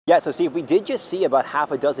Yeah, so Steve, we did just see about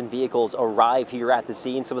half a dozen vehicles arrive here at the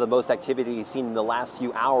scene, some of the most activity we've seen in the last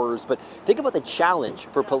few hours. But think about the challenge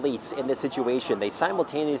for police in this situation. They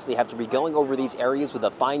simultaneously have to be going over these areas with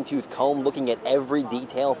a fine-tooth comb, looking at every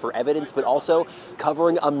detail for evidence, but also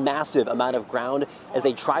covering a massive amount of ground as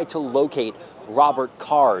they try to locate Robert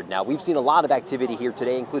Card. Now, we've seen a lot of activity here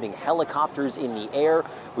today, including helicopters in the air.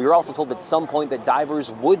 We were also told at some point that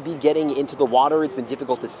divers would be getting into the water. It's been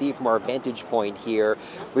difficult to see from our vantage point here.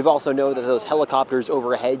 We've also known that those helicopters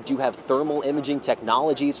overhead do have thermal imaging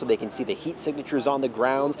technology so they can see the heat signatures on the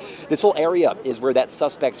ground. This whole area is where that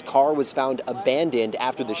suspect's car was found abandoned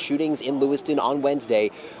after the shootings in Lewiston on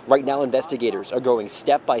Wednesday. Right now, investigators are going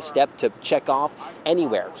step by step to check off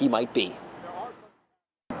anywhere he might be.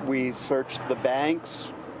 We searched the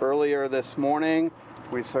banks earlier this morning.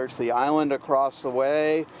 We searched the island across the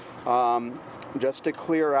way just to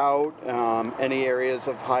clear out any areas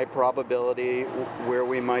of high probability where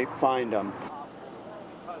we might find them.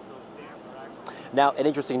 Now, an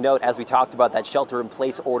interesting note, as we talked about, that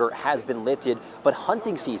shelter-in-place order has been lifted, but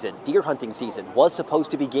hunting season, deer hunting season, was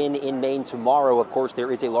supposed to begin in Maine tomorrow. Of course,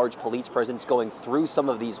 there is a large police presence going through some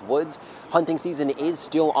of these woods. Hunting season is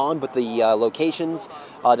still on, but the locations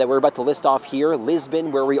that we're about to list off here,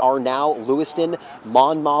 Lisbon, where we are now, Lewiston,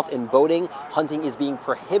 Monmouth, and Boating, hunting is being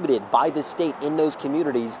prohibited by the state in those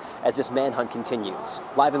communities as this manhunt continues.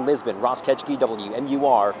 Live in Lisbon, Ross Ketchke,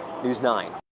 WMUR News 9.